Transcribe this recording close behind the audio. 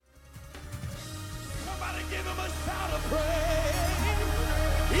give him a shout of praise.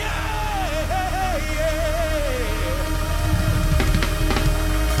 Yeah, yeah.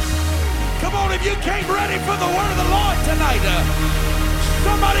 Come on, if you came ready for the word of the Lord tonight,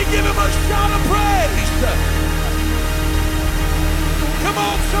 somebody give him a shout of praise. Come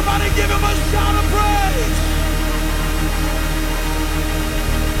on, somebody give him a shout of praise.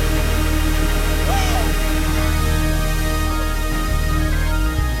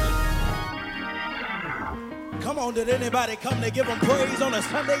 Come on, did anybody come to give him praise on a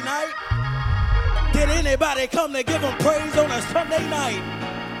Sunday night? Did anybody come to give him praise on a Sunday night?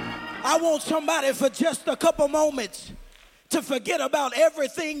 I want somebody for just a couple moments to forget about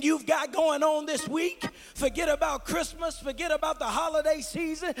everything you've got going on this week. Forget about Christmas. Forget about the holiday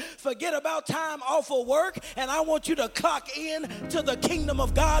season. Forget about time off of work. And I want you to clock in to the kingdom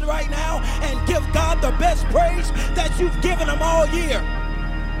of God right now and give God the best praise that you've given him all year.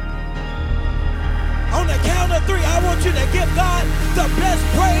 On the count of 3, I want you to give God the best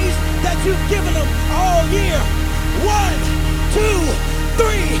praise that you've given him all year. 1, 2,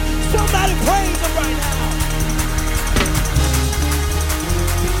 3. Somebody praise him right now.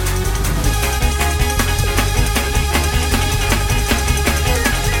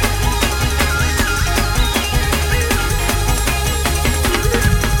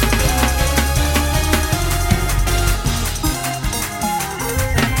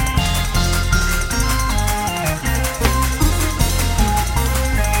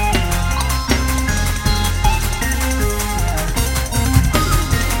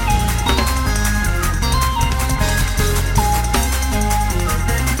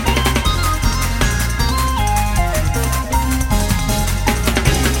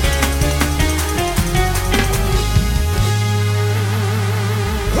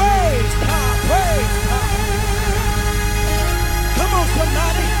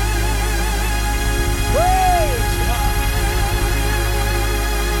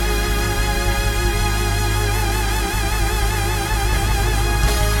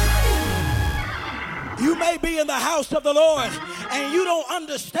 Of the Lord, and you don't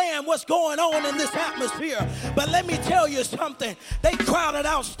understand what's going on in this atmosphere, but let me tell you something. They crowded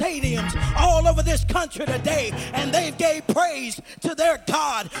out stadiums all over this country today, and they gave praise to their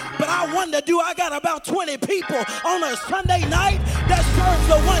God. But I wonder, do I got about 20 people on a Sunday night that serve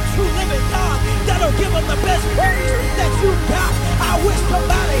the one true living God that'll give them the best praise that you got? I wish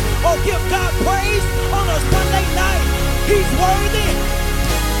somebody will give God praise on a Sunday night. He's worthy.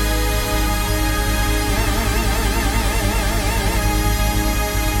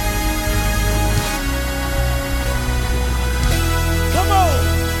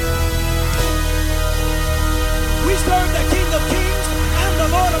 We serve the King of Kings and the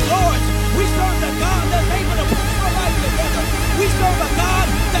Lord of Lords. We serve the God that's able to put your life together. We serve a God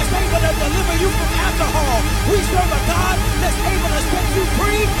that's able to deliver you from alcohol. We serve a God that's able to set you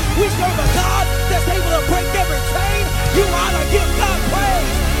free. We serve a God that's able to break every chain. You ought to give God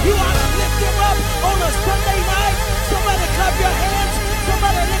praise. You ought to lift him up on a Sunday night. Somebody clap your hands.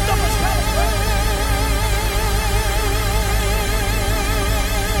 Somebody lift up a shout of praise.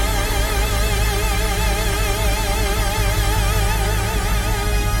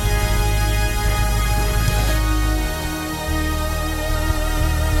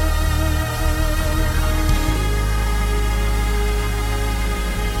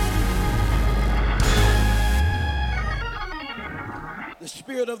 The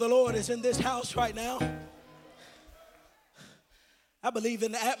Spirit of the Lord is in this house right now. I believe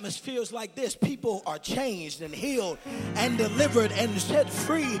in the atmospheres like this, people are changed and healed and delivered and set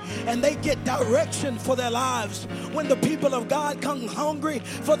free, and they get direction for their lives. When the people of God come hungry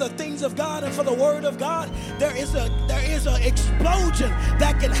for the things of God and for the word of God, there is an explosion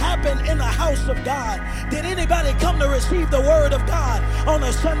that can happen in the house of God. Did anybody come to receive the word of God on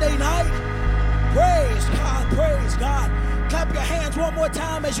a Sunday night? Praise God, praise God. Clap your hands one more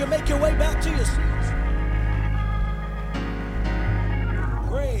time as you make your way back to your seats.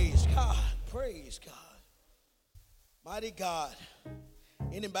 Praise God, praise God. Mighty God.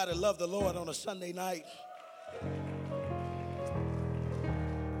 Anybody love the Lord on a Sunday night?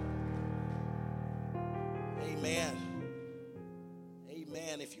 Amen.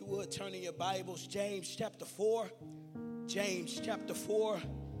 Amen. If you would, turn in your Bibles, James chapter 4. James chapter 4.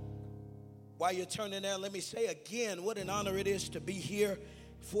 While you're turning there, let me say again what an honor it is to be here,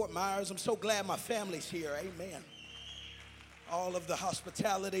 Fort Myers. I'm so glad my family's here. Amen. All of the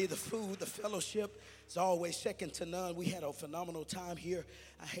hospitality, the food, the fellowship is always second to none. We had a phenomenal time here.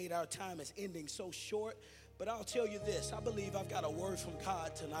 I hate our time is ending so short, but I'll tell you this. I believe I've got a word from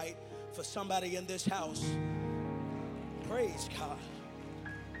God tonight for somebody in this house. Praise God.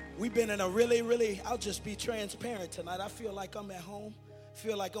 We've been in a I'll just be transparent tonight. I feel like I'm at home,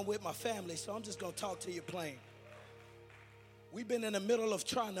 feel like I'm with my family, so I'm just going to talk to you plain. We've been in the middle of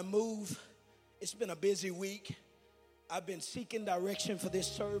trying to move. It's been a busy week. I've been seeking direction for this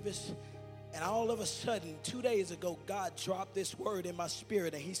service, and all of a sudden, 2 days ago, God dropped this word in my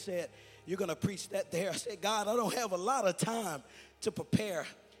spirit, and he said, you're going to preach that there. I said, God, I don't have a lot of time to prepare.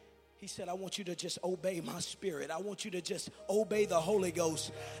 He said, I want you to just obey my spirit. I want you to just obey the Holy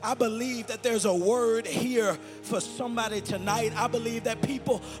Ghost. I believe that there's a word here for somebody tonight. I believe that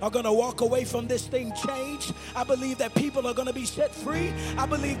people are going to walk away from this thing changed. I believe that people are going to be set free. I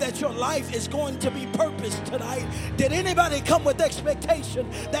believe that your life is going to be purposed tonight. Did anybody come with expectation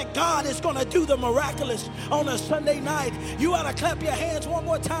that God is going to do the miraculous on a Sunday night? You ought to clap your hands one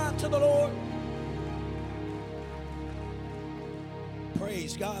more time to the Lord.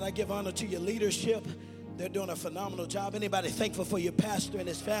 Praise God. I give honor to your leadership. They're doing a phenomenal job. Anybody thankful for your pastor and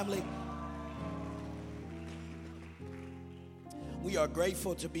his family? We are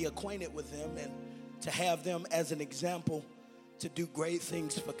grateful to be acquainted with them and to have them as an example to do great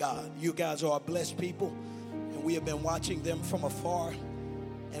things for God. You guys are blessed people, and we have been watching them from afar,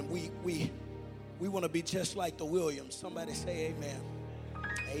 and we want to be just like the Williams. Somebody say amen.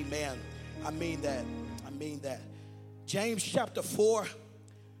 Amen. I mean that. James chapter 4,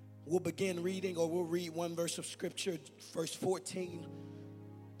 we'll begin reading, or we'll read one verse of scripture, verse 14.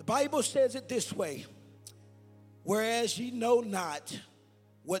 The Bible says it this way: whereas ye know not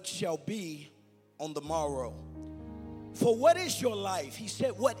what shall be on the morrow. For what is your life? He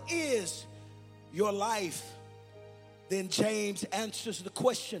said, what is your life? Then James answers the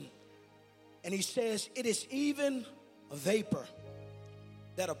question, and he says, it is even a vapor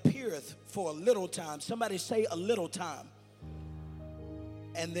that appeareth for a little time. Somebody say a little time.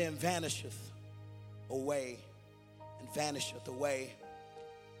 And then vanisheth away. And vanisheth away.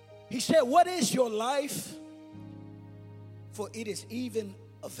 He said, what is your life? For it is even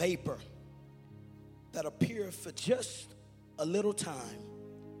a vapor that appeareth for just a little time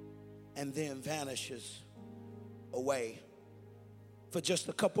and then vanishes away. For just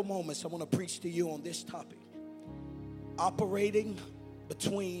a couple moments, I want to preach to you on this topic. Operating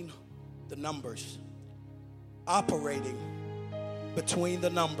between the numbers. Operating between the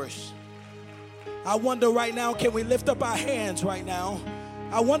numbers. I wonder right now, can we lift up our hands right now?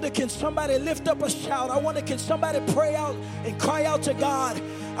 I wonder, can somebody lift up a shout? I wonder, can somebody pray out and cry out to God?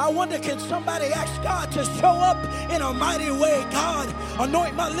 I wonder, can somebody ask God to show up in a mighty way? God,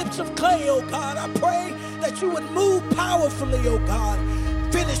 anoint my lips of clay, oh God. I pray that you would move powerfully, oh God.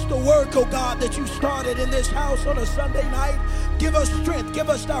 Finish the work, oh God, that you started in this house on a Sunday night. Give us strength, give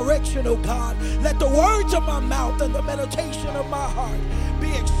us direction, oh God. Let the words of my mouth and the meditation of my heart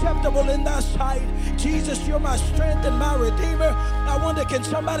be acceptable in thy sight. Jesus, you're my strength and my redeemer. I wonder, can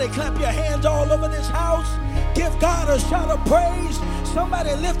somebody clap your hands all over this house? Give God a shout of praise.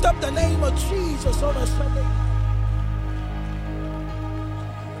 Somebody lift up the name of Jesus on a Sunday night.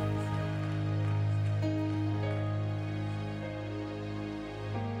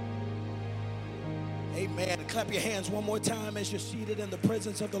 Amen. Clap your hands one more time as you're seated in the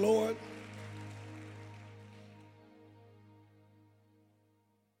presence of the Lord.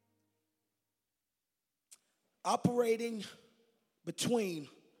 Operating between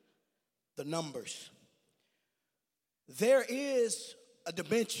the numbers. There is a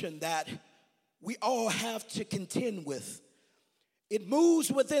dimension that we all have to contend with. It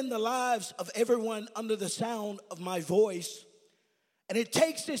moves within the lives of everyone under the sound of my voice, and it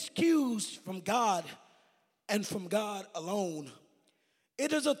takes its cues from God and from God alone.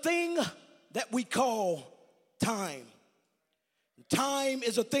 It is a thing that we call time. Time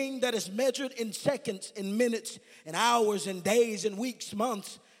is a thing that is measured in seconds, in minutes, in hours, in days, in weeks,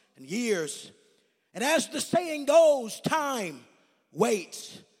 months, and years. And as the saying goes, time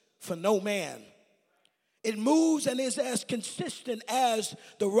waits for no man. It moves and is as consistent as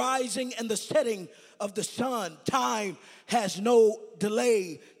the rising and the setting of the sun. Time has no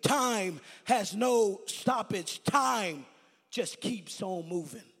delay. Time has no stoppage. Time just keeps on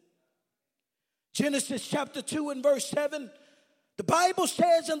moving. Genesis chapter 2 and verse 7, the Bible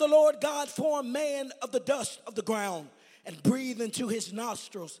says, and the Lord God formed man of the dust of the ground and breathed into his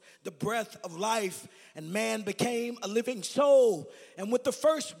nostrils the breath of life, and man became a living soul. And with the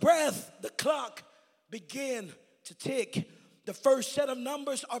first breath, the clock began to tick. The first set of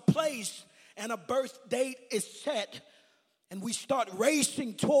numbers are placed, and a birth date is set. And we start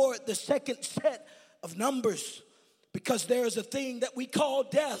racing toward the second set of numbers, because there is a thing that we call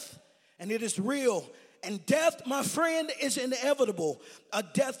death, and it is real, And death, my friend, is inevitable. A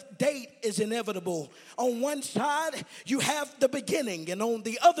death date is inevitable. On one side, you have the beginning, and on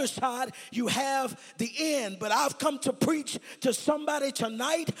the other side, you have the end. But I've come to preach to somebody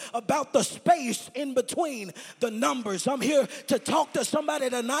tonight about the space in between the numbers. I'm here to talk to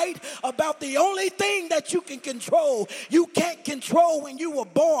somebody tonight about the only thing that you can control. You can't control when you were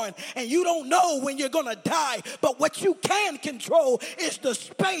born, and you don't know when you're going to die. But what you can control is the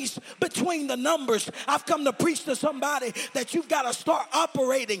space between the numbers. I've come to preach to somebody that you've got to start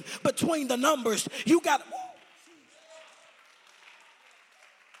operating between the numbers. You got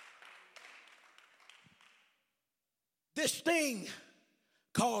this thing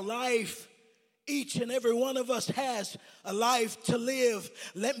called life. Each and every one of us has a life to live.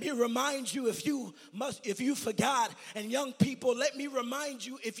 Let me remind you, if you forgot, and young people, let me remind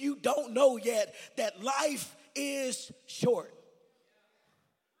you, if you don't know yet, that life is short.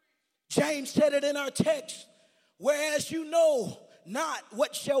 James said it in our text, whereas you know not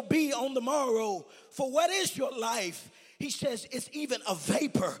what shall be on the morrow, for what is your life? He says it's even a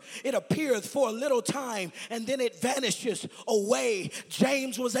vapor. It appeareth for a little time and then it vanishes away.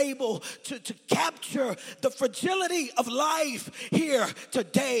 James was able to capture the fragility of life here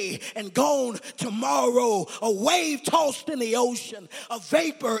today and gone tomorrow. A wave tossed in the ocean, a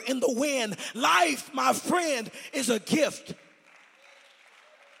vapor in the wind. Life, my friend, is a gift.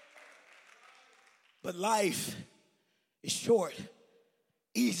 But life is short,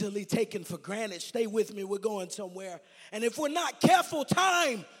 easily taken for granted. Stay with me, we're going somewhere. And if we're not careful,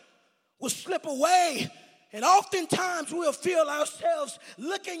 time will slip away. And oftentimes we'll feel ourselves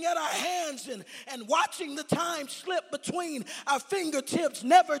looking at our hands and watching the time slip between our fingertips,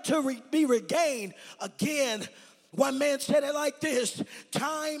 never to be regained again. One man said it like this: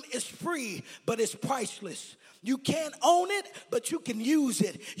 time is free, but it's priceless. You can't own it, but you can use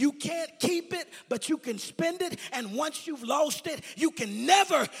it. You can't keep it, but you can spend it. And once you've lost it, you can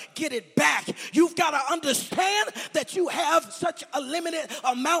never get it back. You've got to understand that you have such a limited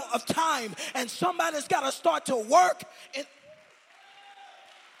amount of time. And somebody's got to start to work.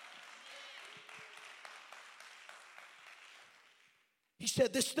 He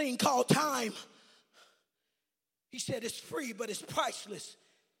said this thing called time, he said it's free, but it's priceless.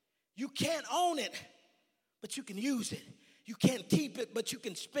 You can't own it, but you can use it. You can't keep it, but you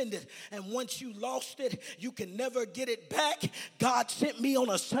can spend it. And once you lost it, you can never get it back. God sent me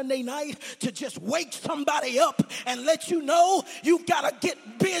on a Sunday night to just wake somebody up and let you know you've got to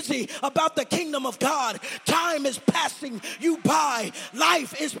get busy about the kingdom of God. Time is passing you by.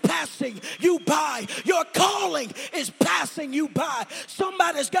 Life is passing you by. Your calling is passing you by.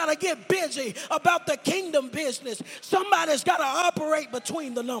 Somebody's got to get busy about the kingdom business. Somebody's got to operate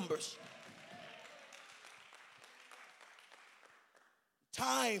between the numbers.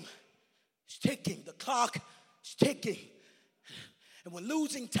 Time is ticking. The clock is ticking. And we're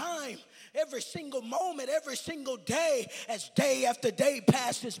losing time every single moment, every single day, as day after day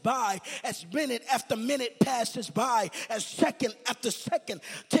passes by, as minute after minute passes by, as second after second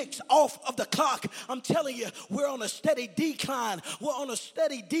ticks off of the clock. I'm telling you, we're on a steady decline. We're on a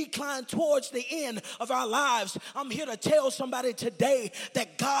steady decline towards the end of our lives. I'm here to tell somebody today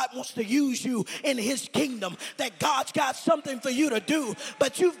that God wants to use you in his kingdom, that God's got something for you to do,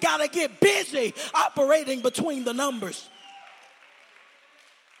 but you've got to get busy operating between the numbers.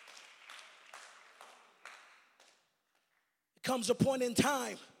 Comes a point in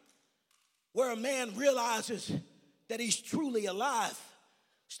time where a man realizes that he's truly alive.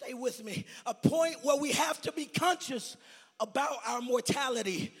 Stay with me. A point where we have to be conscious about our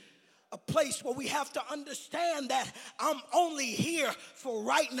mortality. A place where we have to understand that I'm only here for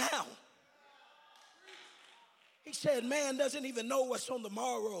right now. He said, man doesn't even know what's on the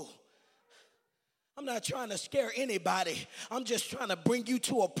morrow. I'm not trying to scare anybody. I'm just trying to bring you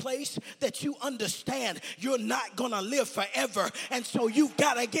to a place that you understand you're not going to live forever. And so you've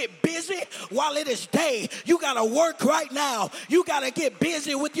got to get busy while it is day. You got to work right now. You got to get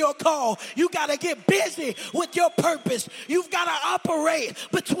busy with your call. You got to get busy with your purpose. You've got to operate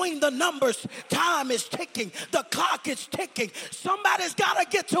between the numbers. Time is ticking. The clock is ticking. Somebody's got to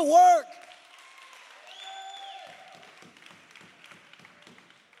get to work.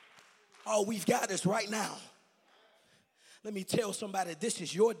 All we've got is right now. Let me tell somebody, this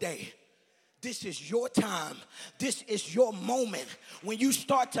is your day. This is your time. This is your moment. When you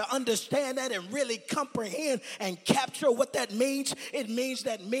start to understand that and really comprehend and capture what that means, it means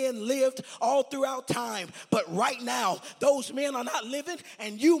that men lived all throughout time. But right now, those men are not living,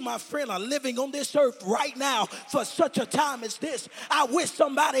 and you, my friend, are living on this earth right now for such a time as this. I wish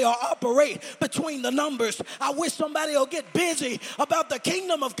somebody will operate between the numbers. I wish somebody will get busy about the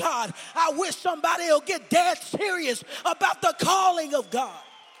kingdom of God. I wish somebody will get dead serious about the calling of God.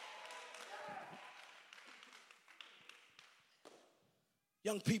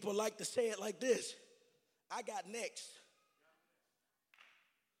 Young people like to say it like this: I got next.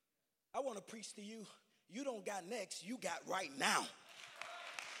 I want to preach to you. You don't got next, you got right now.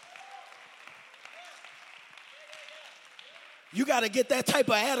 You got to get that type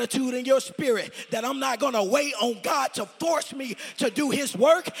of attitude in your spirit that I'm not going to wait on God to force me to do his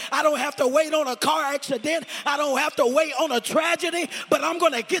work. I don't have to wait on a car accident. I don't have to wait on a tragedy, but I'm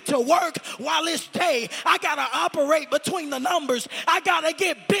going to get to work while it's day. I got to operate between the numbers. I got to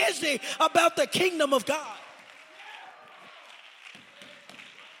get busy about the kingdom of God.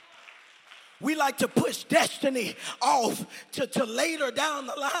 We like to push destiny off to later down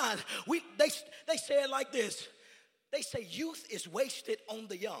the line. They say it like this. They say youth is wasted on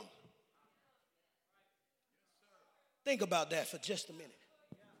the young. Think about that for just a minute.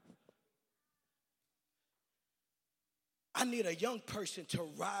 I need a young person to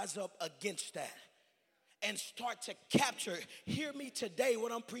rise up against that and start to capture. Hear me today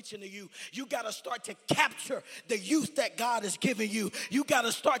when I'm preaching to you. You got to start to capture the youth that God has given you. You got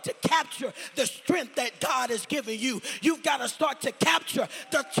to start to capture the strength that God has given you. You've got to start to capture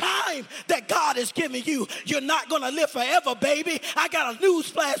the time that God has given you. You're not going to live forever, baby. I got a news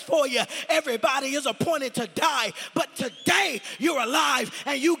flash for you. Everybody is appointed to die, but today you're alive,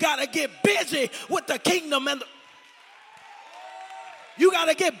 and you got to get busy with the kingdom and you got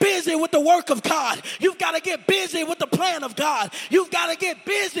to get busy with the work of God. You've got to get busy with the plan of God. You've got to get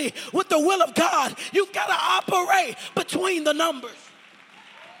busy with the will of God. You've got to operate between the numbers.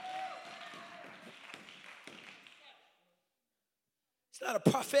 It's not a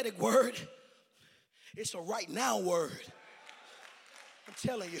prophetic word. It's a right now word. I'm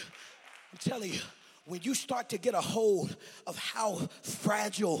telling you. When you start to get a hold of how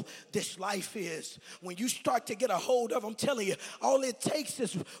fragile this life is, when you start to get a hold of, I'm telling you, all it takes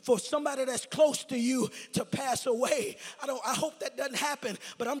is for somebody that's close to you to pass away. I hope that doesn't happen,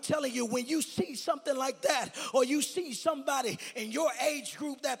 but I'm telling you, when you see something like that, or you see somebody in your age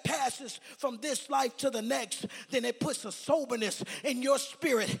group that passes from this life to the next, then it puts a soberness in your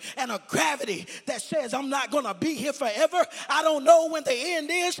spirit and a gravity that says, I'm not going to be here forever. I don't know when the end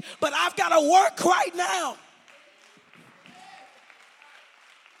is, but I've got to work right now.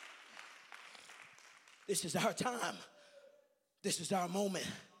 This is our time. This is our moment.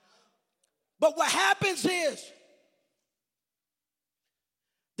 But what happens is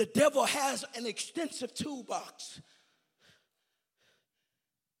the devil has an extensive toolbox.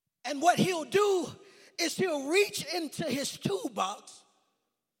 And what he'll do is he'll reach into his toolbox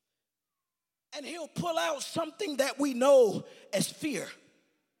and he'll pull out something that we know as fear.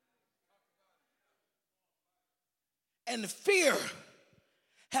 And fear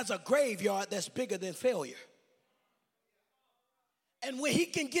has a graveyard that's bigger than failure. And when he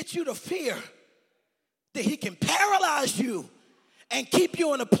can get you to fear, then he can paralyze you and keep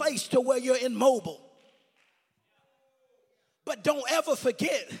you in a place to where you're immobile. But don't ever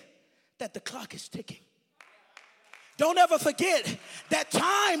forget that the clock is ticking. Don't ever forget that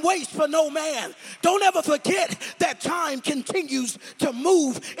time waits for no man. Don't ever forget that time continues to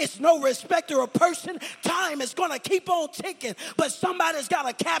move. It's no respecter of person. Time is going to keep on ticking, but somebody's got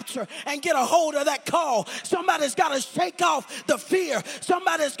to capture and get a hold of that call. Somebody's got to shake off the fear.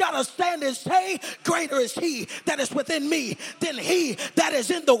 Somebody's got to stand and say, greater is he that is within me than he that is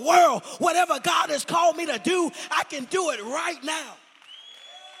in the world. Whatever God has called me to do, I can do it right now.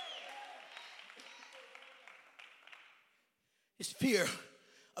 It's fear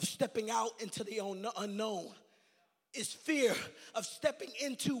of stepping out into the unknown. It's fear of stepping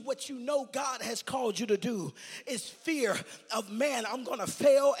into what you know God has called you to do. It's fear of, man, I'm going to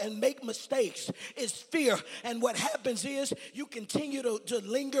fail and make mistakes. It's fear. And what happens is you continue to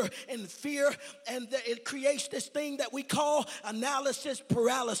linger in fear, and it creates this thing that we call analysis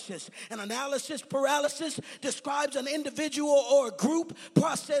paralysis. And analysis paralysis describes an individual or a group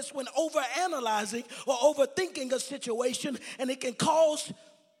process when overanalyzing or overthinking a situation, and it can cause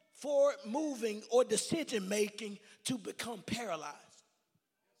for moving or decision making to become paralyzed.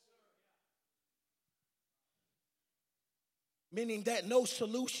 Meaning that no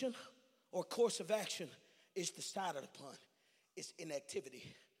solution or course of action is decided upon. It's inactivity.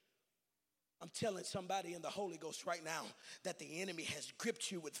 I'm telling somebody in the Holy Ghost right now that the enemy has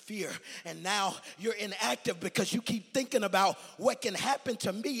gripped you with fear, and now you're inactive because you keep thinking about what can happen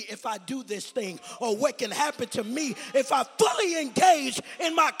to me if I do this thing, or what can happen to me if I fully engage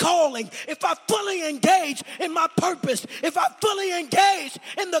in my calling, if I fully engage in my purpose, if I fully engage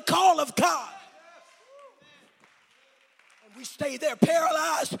in the call of God. We stay there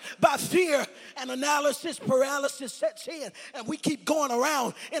paralyzed by fear, and analysis paralysis sets in, and we keep going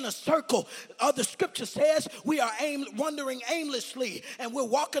around in a circle. The scripture says we are wandering aimlessly, and we're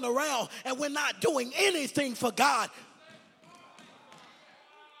walking around and we're not doing anything for God.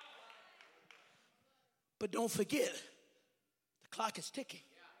 But don't forget, the clock is ticking.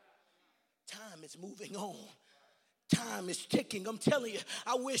 Time is moving on. Time is ticking. I'm telling you,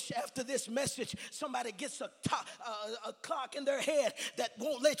 I wish after this message somebody gets a clock in their head that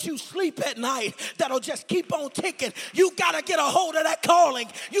won't let you sleep at night, that'll just keep on ticking. You got to get a hold of that calling.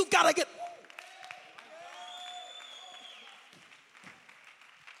 You got to get...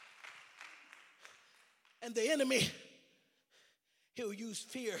 And the enemy, he'll use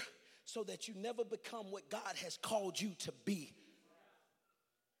fear so that you never become what God has called you to be.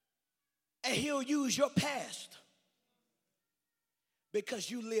 And he'll use your past.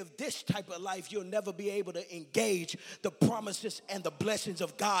 Because you live this type of life, you'll never be able to engage the promises and the blessings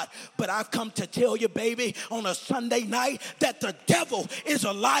of God. But I've come to tell you, baby, on a Sunday night that the devil is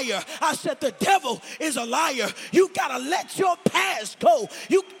a liar. I said the devil is a liar. You got to let your past go.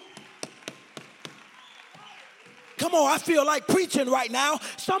 Come on, I feel like preaching right now.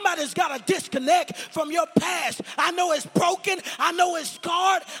 Somebody's got to disconnect from your past. I know it's broken. I know it's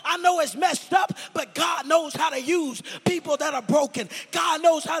scarred. I know it's messed up. But God knows how to use people that are broken. God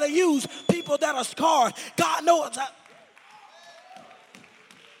knows how to use people that are scarred. God knows how.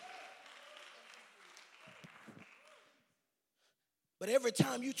 But every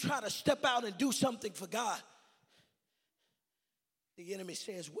time you try to step out and do something for God, the enemy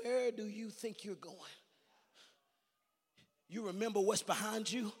says, where do you think you're going? You remember what's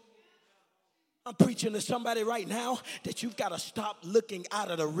behind you? I'm preaching to somebody right now that you've got to stop looking out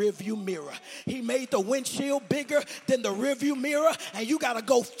of the rearview mirror. He made the windshield bigger than the rearview mirror, and you got to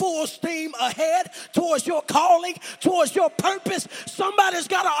go full steam ahead towards your calling, towards your purpose. Somebody's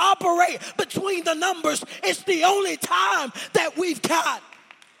got to operate between the numbers. It's the only time that we've got.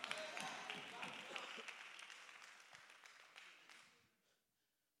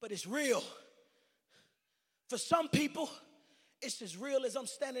 But it's real. For some people, it's as real as I'm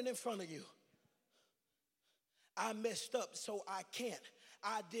standing in front of you. I messed up, so I can't.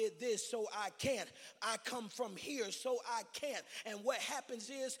 I did this, so I can't. I come from here, so I can't. And what happens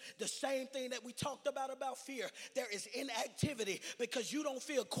is the same thing that we talked about fear. There is inactivity because you don't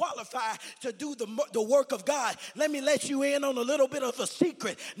feel qualified to do the work of God. Let me let you in on a little bit of a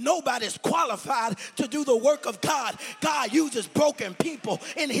secret. Nobody's qualified to do the work of God. God uses broken people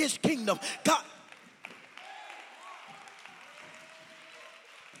in his kingdom.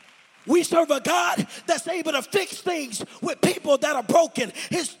 We serve a God that's able to fix things with people that are broken.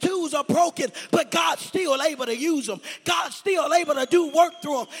 His tools are broken, but God's still able to use them. God's still able to do work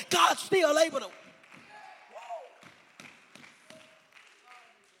through them. God's still able to.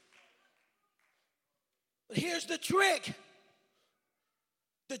 But here's the trick.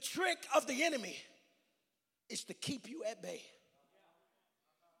 The trick of the enemy is to keep you at bay.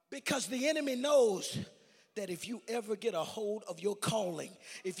 Because the enemy knows that if you ever get a hold of your calling,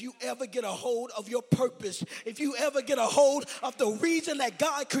 if you ever get a hold of your purpose, if you ever get a hold of the reason that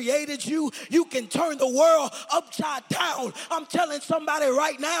God created you, you can turn the world upside down. I'm telling somebody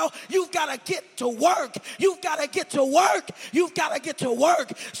right now, you've got to get to work. You've got to get to work. You've got to get to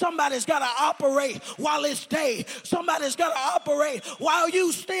work. Somebody's got to operate while it's day. Somebody's got to operate while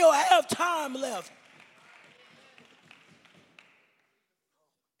you still have time left.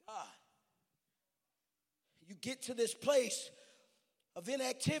 Get to this place of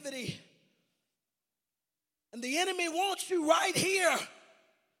inactivity, and the enemy wants you right here,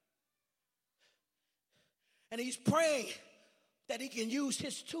 and he's praying that he can use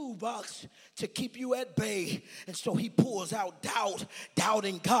his toolbox to keep you at bay. And so he pulls out doubt,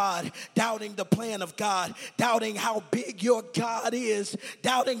 doubting God, doubting the plan of God, doubting how big your God is,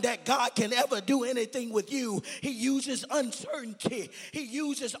 doubting that God can ever do anything with you. He uses uncertainty. He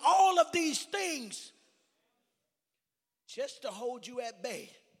uses all of these things just to hold you at bay.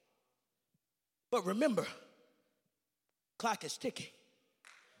 But remember, clock is ticking.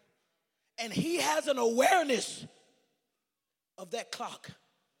 And he has an awareness of that clock.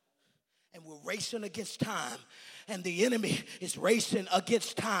 And we're racing against time. And the enemy is racing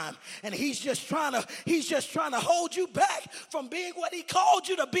against time. And he's just trying to hold you back from being what he called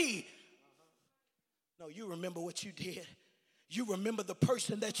you to be. No, you remember what you did. You remember the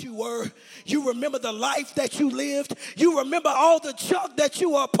person that you were. You remember the life that you lived. You remember all the junk that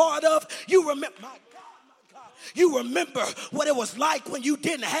you were a part of. You remember, my God. You remember what it was like when you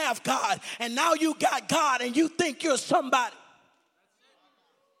didn't have God. And now you got God and you think you're somebody.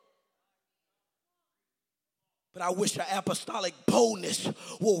 But I wish an apostolic boldness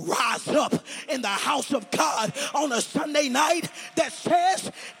will rise up in the house of God on a Sunday night that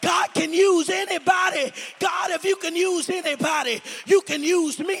says, God can use anybody. God, if you can use anybody, you can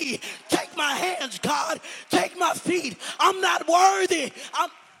use me. Take my hands, God. Take my feet. I'm not worthy.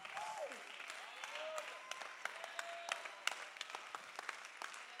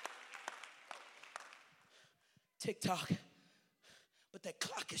 Tick-tock. But that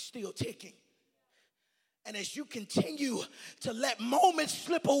clock is still ticking. And as you continue to let moments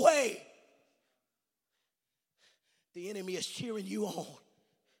slip away, the enemy is cheering you on.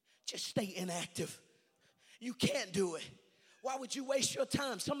 Just stay inactive. You can't do it. Why would you waste your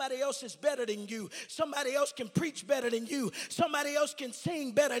time? Somebody else is better than you. Somebody else can preach better than you. Somebody else can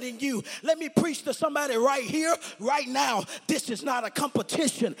sing better than you. Let me preach to somebody right here, right now. This is not a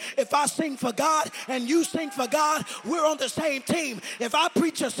competition. If I sing for God and you sing for God, we're on the same team. If I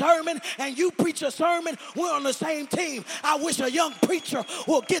preach a sermon and you preach a sermon, we're on the same team. I wish a young preacher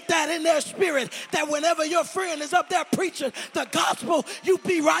will get that in their spirit, that whenever your friend is up there preaching the gospel, you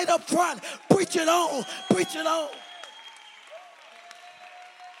be right up front. Preach it on. Preach it on.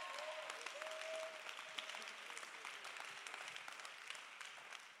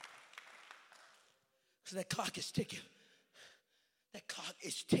 That clock is ticking. That clock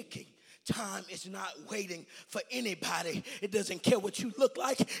is ticking. Time is not waiting for anybody. It doesn't care what you look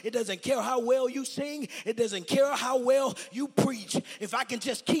like. It doesn't care how well you sing. It doesn't care how well you preach. If I can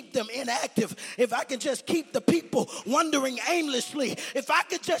just keep them inactive, if I can just keep the people wandering aimlessly, if I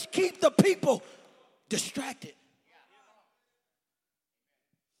could just keep the people distracted.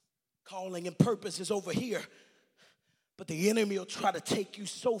 Calling and purpose is over here. But the enemy will try to take you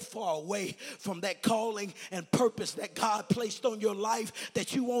so far away from that calling and purpose that God placed on your life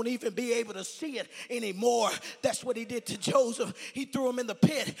that you won't even be able to see it anymore. That's what he did to Joseph. He threw him in the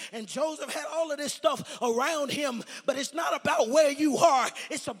pit, and Joseph had all of this stuff around him. But it's not about where you are.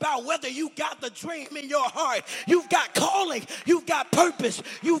 It's about whether you got the dream in your heart. You've got calling. You've got purpose.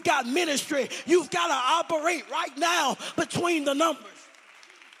 You've got ministry. You've got to operate right now between the numbers.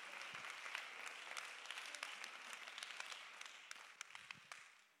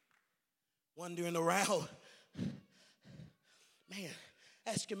 Wandering around, man,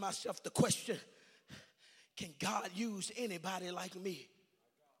 asking myself the question, can God use anybody like me?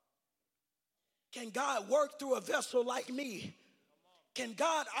 Can God work through a vessel like me? Can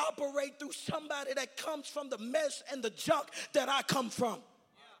God operate through somebody that comes from the mess and the junk that I come from?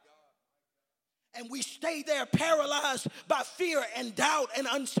 And we stay there paralyzed by fear and doubt and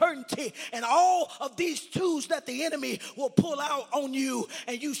uncertainty and all of these tools that the enemy will pull out on you,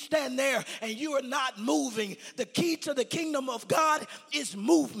 and you stand there and you are not moving. The key to the kingdom of God is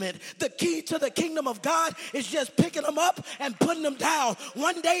movement. The key to the kingdom of God is just picking them up and putting them down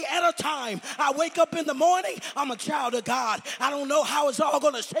one day at a time. I wake up in the morning, I'm a child of God. I don't know how it's all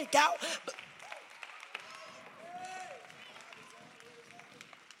going to shake out, but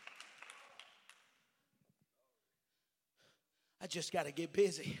I just got to get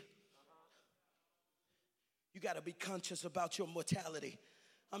busy. You got to be conscious about your mortality.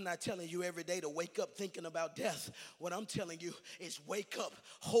 I'm not telling you every day to wake up thinking about death. What I'm telling you is wake up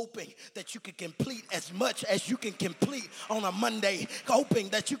hoping that you can complete as much as you can complete on a Monday, hoping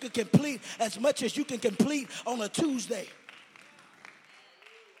that you can complete as much as you can complete on a Tuesday.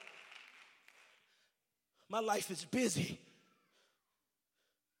 My life is busy,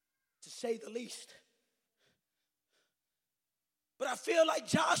 to say the least. But I feel like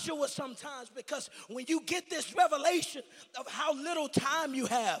Joshua sometimes, because when you get this revelation of how little time you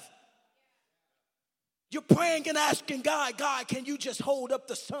have, you're praying and asking God, God, can you just hold up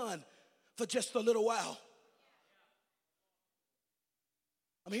the sun for just a little while?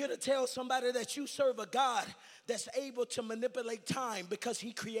 I'm here to tell somebody that you serve a God that's able to manipulate time because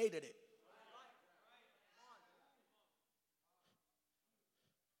he created it.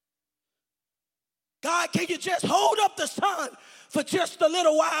 God, can you just hold up the sun for just a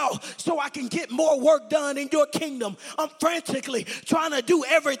little while so I can get more work done in your kingdom? I'm frantically trying to do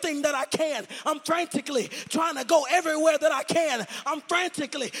everything that I can. I'm frantically trying to go everywhere that I can. I'm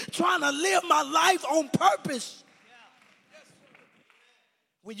frantically trying to live my life on purpose.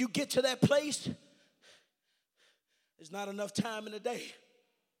 When you get to that place, there's not enough time in the day.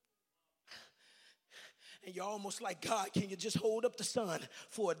 And you're almost like, God, can you just hold up the sun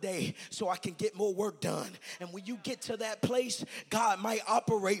for a day so I can get more work done? And when you get to that place, God might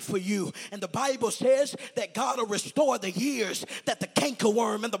operate for you. And the Bible says that God will restore the years that the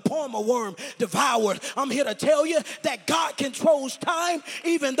cankerworm and the palmer worm devoured. I'm here to tell you that God controls time,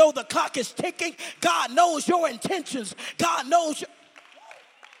 even though the clock is ticking. God knows your intentions. God knows your...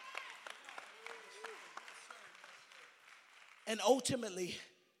 And ultimately,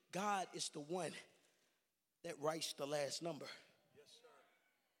 God is the one that writes the last number. Yes, sir.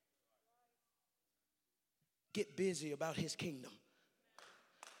 Get busy about his kingdom.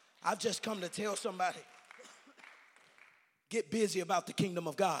 I've just come to tell somebody, get busy about the kingdom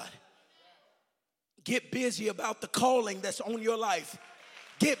of God. Get busy about the calling that's on your life.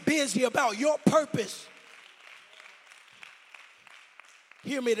 Get busy about your purpose.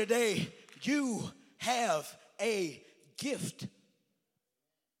 Hear me today. You have a gift.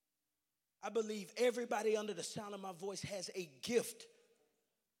 I believe everybody under the sound of my voice has a gift.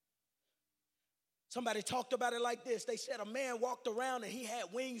 Somebody talked about it like this. They said a man walked around and he had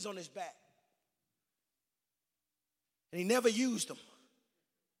wings on his back. And he never used them.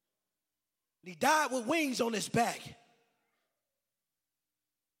 And he died with wings on his back.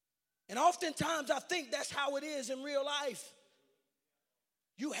 And oftentimes I think that's how it is in real life.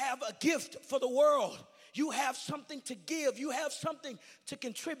 You have a gift for the world. You have something to give. You have something to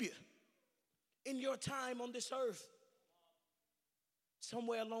contribute. In your time on this earth,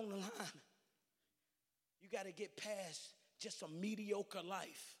 somewhere along the line, you got to get past just a mediocre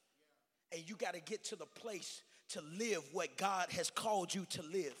life. And you got to get to the place to live what God has called you to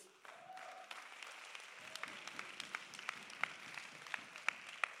live.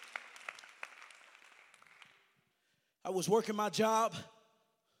 I was working my job.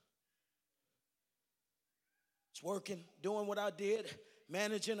 Working, doing what I did,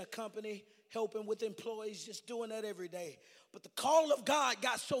 managing a company, helping with employees, just doing that every day. But the call of God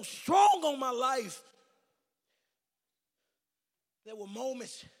got so strong on my life. There were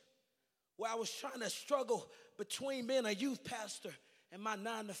moments where I was trying to struggle between being a youth pastor and my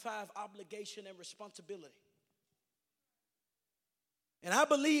 9-to-5 obligation and responsibility. And I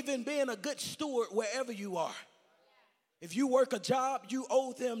believe in being a good steward wherever you are. If you work a job, you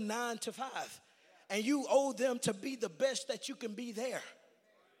owe them 9 to 5. And you owe them to be the best that you can be there.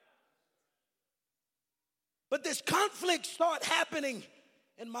 But this conflict started happening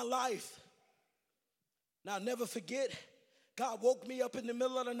in my life. Now, I'll never forget, God woke me up in the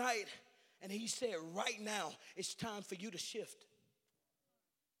middle of the night, and he said, right now, it's time for you to shift.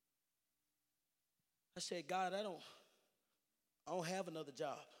 I said, God, I don't have another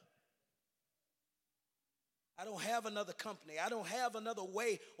job. I don't have another company. I don't have another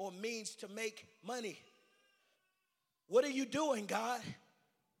way or means to make money. What are you doing, God?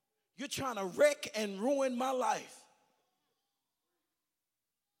 You're trying to wreck and ruin my life.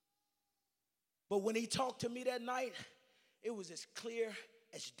 But when he talked to me that night, it was as clear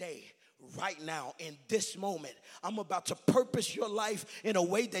as day. Right now, in this moment, I'm about to purpose your life in a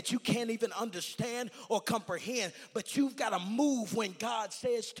way that you can't even understand or comprehend. But you've got to move when God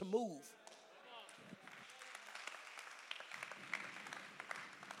says to move.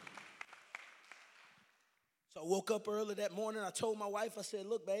 So I woke up early that morning. I told my wife, I said,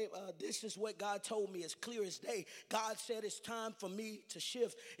 look, babe, this is what God told me. It's clear as day. God said it's time for me to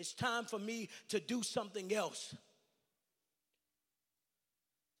shift. It's time for me to do something else.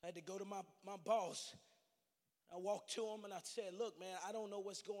 I had to go to my boss. I walked to him and I said, look, man, I don't know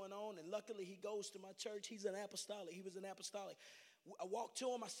what's going on. And luckily he goes to my church. He's an apostolic. He was an apostolic. I walked to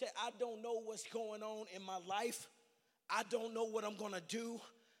him. I said, I don't know what's going on in my life. I don't know what I'm going to do.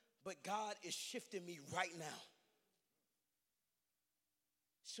 But God is shifting me right now.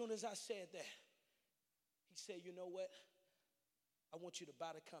 As soon as I said that, he said, you know what? I want you to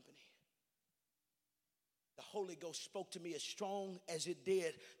buy the company. The Holy Ghost spoke to me as strong as it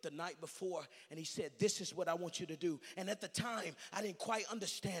did the night before. And he said, this is what I want you to do. And at the time, I didn't quite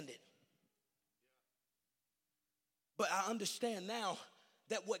understand it. But I understand now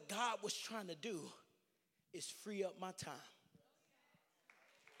that what God was trying to do is free up my time.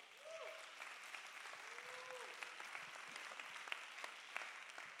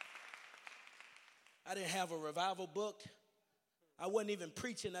 I didn't have a revival book. I wasn't even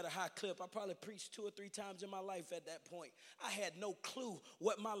preaching at a high clip. I probably preached 2 or 3 times in my life at that point. I had no clue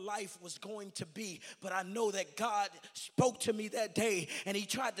what my life was going to be, but I know that God spoke to me that day, and he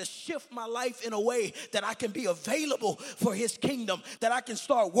tried to shift my life in a way that I can be available for his kingdom, that I can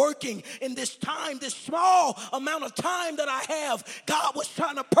start working in this time, this small amount of time that I have. God was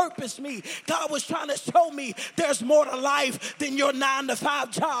trying to purpose me. God was trying to show me there's more to life than your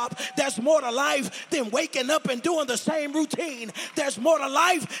 9-to-5 job. There's more to life than waking up and doing the same routine. There's more to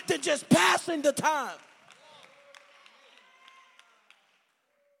life than just passing the time.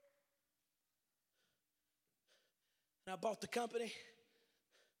 And I bought the company,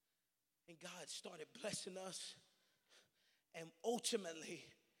 and God started blessing us, and ultimately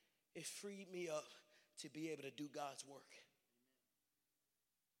it freed me up to be able to do God's work.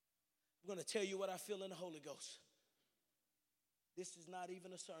 I'm going to tell you what I feel in the Holy Ghost. This is not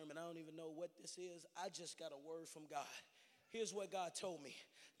even a sermon. I don't even know what this is. I just got a word from God. Here's what God told me.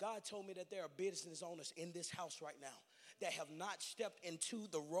 God told me that there are business owners in this house right now that have not stepped into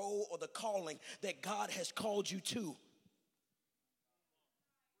the role or the calling that God has called you to.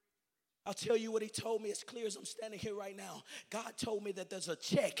 I'll tell you what he told me as clear as I'm standing here right now. God told me that there's a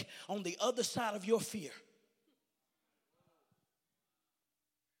check on the other side of your fear.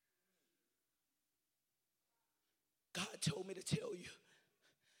 God told me to tell you,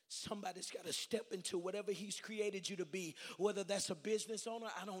 somebody's got to step into whatever he's created you to be. Whether that's a business owner,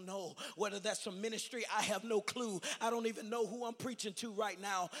 I don't know. Whether that's a ministry, I have no clue. I don't even know who I'm preaching to right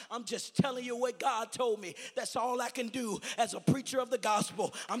now. I'm just telling you what God told me. That's all I can do as a preacher of the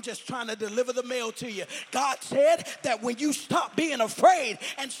gospel. I'm just trying to deliver the mail to you. God said that when you stop being afraid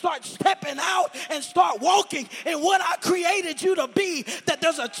and start stepping out and start walking in what I created you to be, that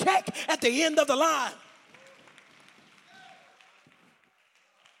there's a check at the end of the line.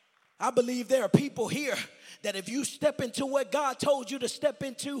 I believe there are people here that if you step into what God told you to step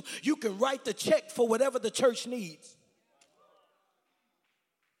into, you can write the check for whatever the church needs.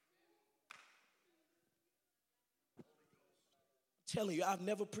 Telling you, I've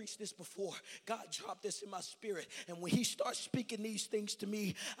never preached this before. God dropped this in my spirit, and when he starts speaking these things to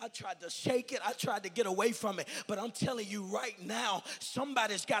me, I tried to shake it. I tried to get away from it, but I'm telling you right now,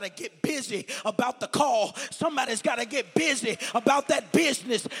 somebody's got to get busy about the call. Somebody's got to get busy about that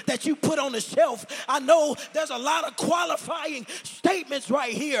business that you put on the shelf. I know there's a lot of qualifying statements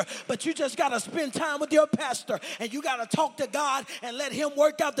right here, but you just got to spend time with your pastor, and you got to talk to God and let him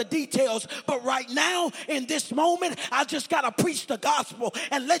work out the details. But right now, in this moment, I just got to preach the gospel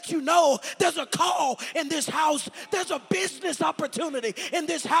and let you know there's a call in this house. There's a business opportunity in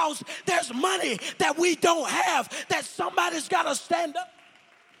this house. There's money that we don't have, that somebody's got to stand up.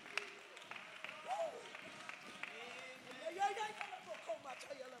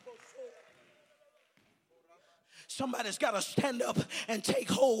 Somebody's got to stand up and take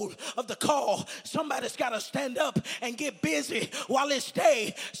hold of the call. Somebody's got to stand up and get busy while it's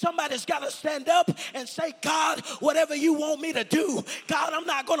day. Somebody's got to stand up and say, God, whatever you want me to do, God, I'm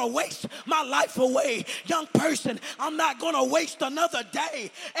not going to waste my life away. Young person, I'm not going to waste another day.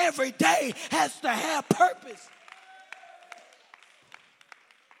 Every day has to have purpose.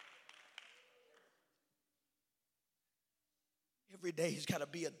 Every day has got to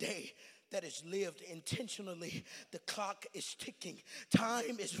be a day that is lived intentionally. The clock is ticking.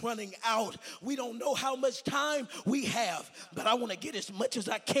 Time is running out. We don't know how much time we have, but I want to get as much as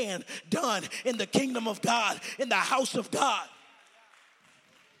I can done in the kingdom of God, in the house of God.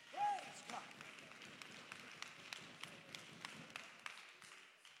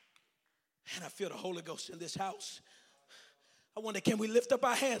 And I feel the Holy Ghost in this house. I wonder, can we lift up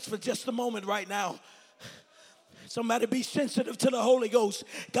our hands for just a moment right now? Somebody be sensitive to the Holy Ghost.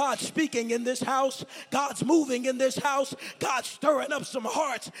 God's speaking in this house. God's moving in this house. God's stirring up some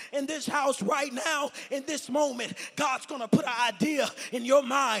hearts in this house right now, in this moment. God's going to put an idea in your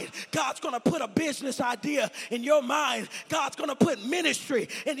mind. God's going to put a business idea in your mind. God's going to put ministry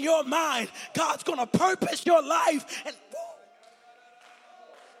in your mind. God's going to purpose your life. And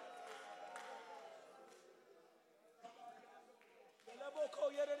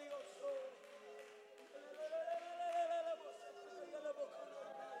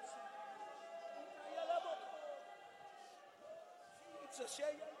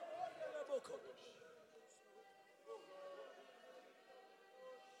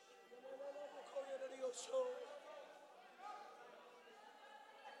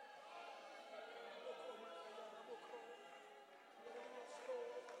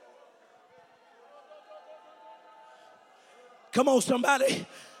come on, somebody.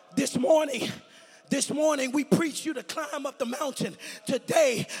 This morning, This morning we preach you to climb up the mountain.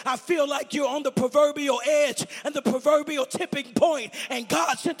 Today I feel like you're on the proverbial edge and the proverbial tipping point, and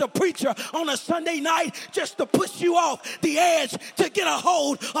God sent a preacher on a Sunday night just to push you off the edge, to get a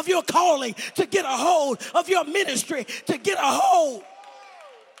hold of your calling, to get a hold of your ministry, to get a hold.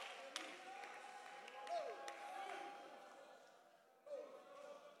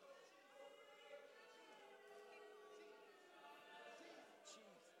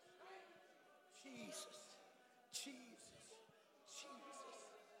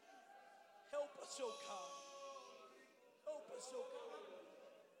 Oh God, help us, oh God.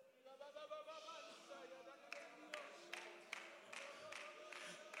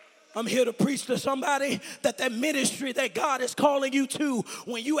 I'm here to preach to somebody that ministry that God is calling you to,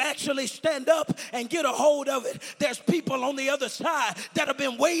 when you actually stand up and get a hold of it, there's people on the other side that have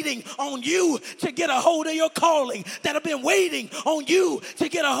been waiting on you to get a hold of your calling, that have been waiting on you to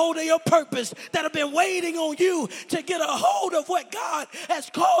get a hold of your purpose, that have been waiting on you to get a hold of what God has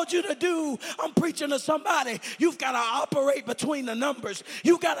called you to do. I'm preaching to somebody. You've got to operate between the numbers.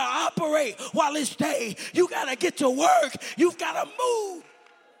 You've got to operate while it's day. You got to get to work. You've got to move.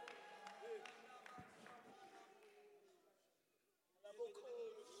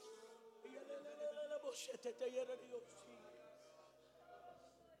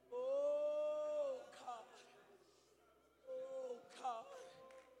 Oh God. Oh God.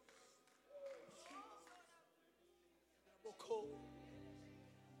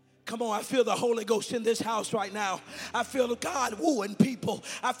 Come on, I feel the Holy Ghost in this house right now. I feel God wooing people.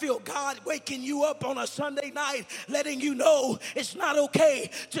 I feel God waking you up on a Sunday night, letting you know it's not okay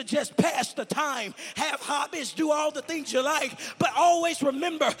to just pass the time, have hobbies, do all the things you like, but always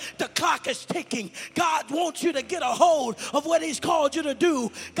remember the clock is ticking. God wants you to get a hold of what He's called you to do.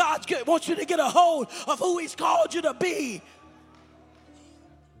 God wants you to get a hold of who He's called you to be.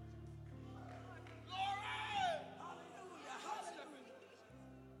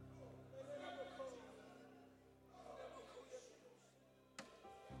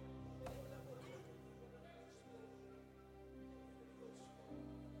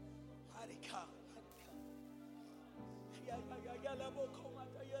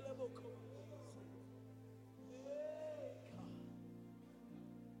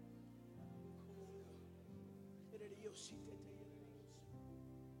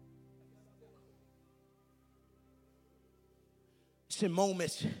 It's in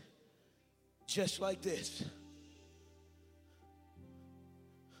moments just like this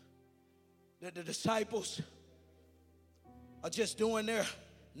that the disciples are just doing their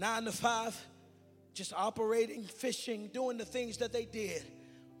 9 to 5, just operating, fishing, doing the things that they did,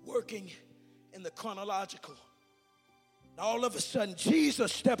 working in the chronological. And all of a sudden,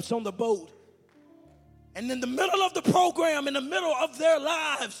 Jesus steps on the boat. And in the middle of the program, in the middle of their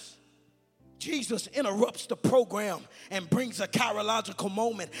lives, Jesus interrupts the program and brings a chirological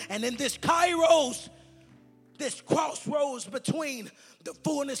moment. And in this kairos, this crossroads between the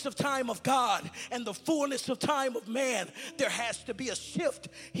fullness of time of God and the fullness of time of man, there has to be a shift.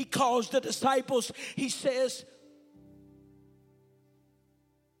 He calls the disciples. He says,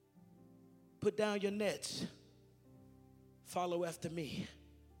 put down your nets. Follow after me.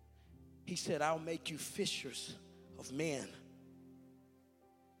 He said, I'll make you fishers of men.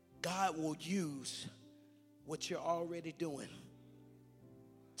 God will use what you're already doing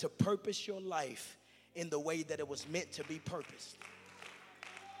to purpose your life in the way that it was meant to be purposed.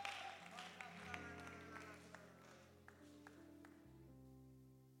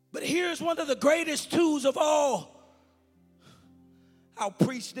 But here's one of the greatest tools of all. I'll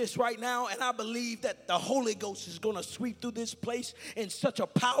preach this right now, and I believe that the Holy Ghost is going to sweep through this place in such a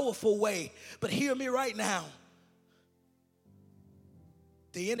powerful way. But hear me right now.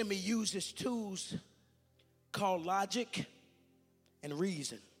 The enemy uses tools called logic and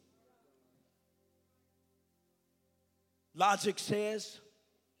reason. Logic says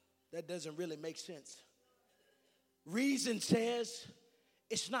that doesn't really make sense. Reason says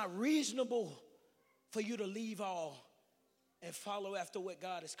it's not reasonable for you to leave all and follow after what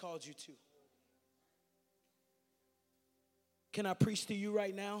God has called you to. Can I preach to you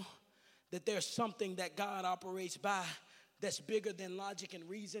right now that there's something that God operates by that's bigger than logic and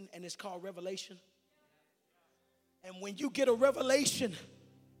reason, and it's called revelation? And when you get a revelation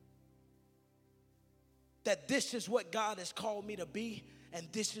that this is what God has called me to be, and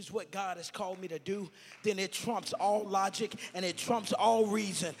this is what God has called me to do, then it trumps all logic and it trumps all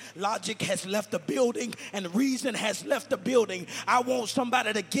reason. Logic has left the building and reason has left the building. I want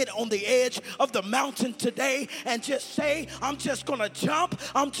somebody to get on the edge of the mountain today and just say, I'm just going to jump.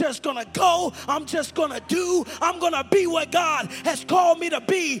 I'm just going to go. I'm just going to do. I'm going to be what God has called me to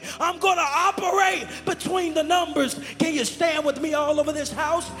be. I'm going to operate between the numbers. Can you stand with me all over this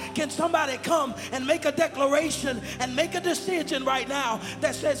house? Can somebody come and make a declaration and make a decision right now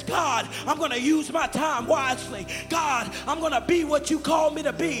that says, God, I'm going to use my time wisely. God, I'm going to be what you called me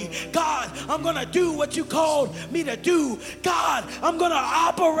to be. God, I'm going to do what you called me to do. God, I'm going to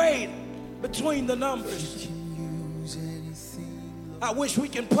operate between the numbers. I wish we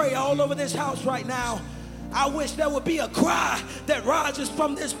can pray all over this house right now. I wish there would be a cry that rises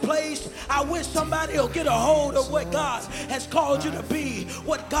from this place. I wish somebody will get a hold of what God has called you to be,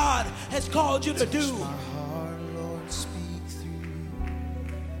 what God has called you to do.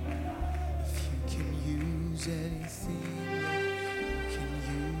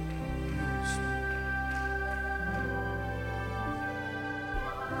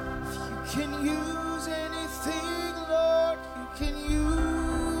 Can use anything, Lord, you can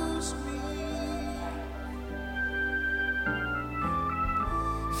use me.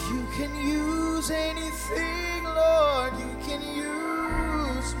 If you can use anything, Lord, you can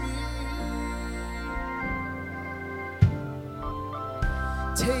use me.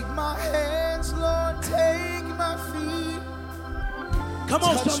 Take my hands, Lord, take my feet. Come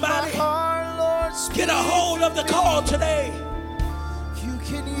on, somebody. Heart, Lord, get a hold of the call today. You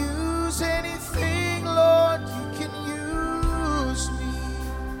can use anything, Lord, you can use me.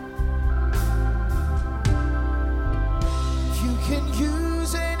 You can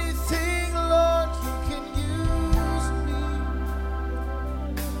use anything, Lord, you can use me.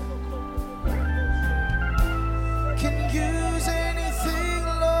 Can use anything,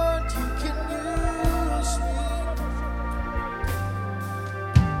 Lord, you can use me.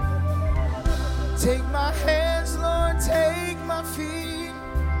 Take my hands, Lord, take my feet.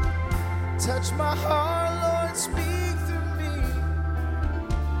 Touch my heart, Lord, speak through me.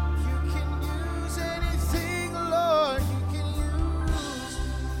 You can use anything, Lord, you can use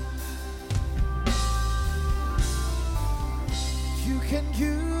me. You can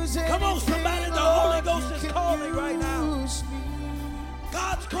use anything, come on, somebody, the Holy Ghost is calling right now. Me.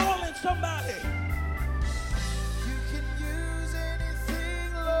 God's calling somebody. You can use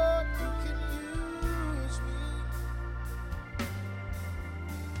anything, Lord, you can use me.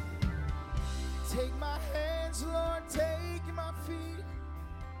 Take my hands, Lord, take my feet.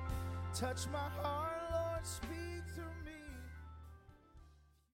 Touch my heart, Lord, speak through me.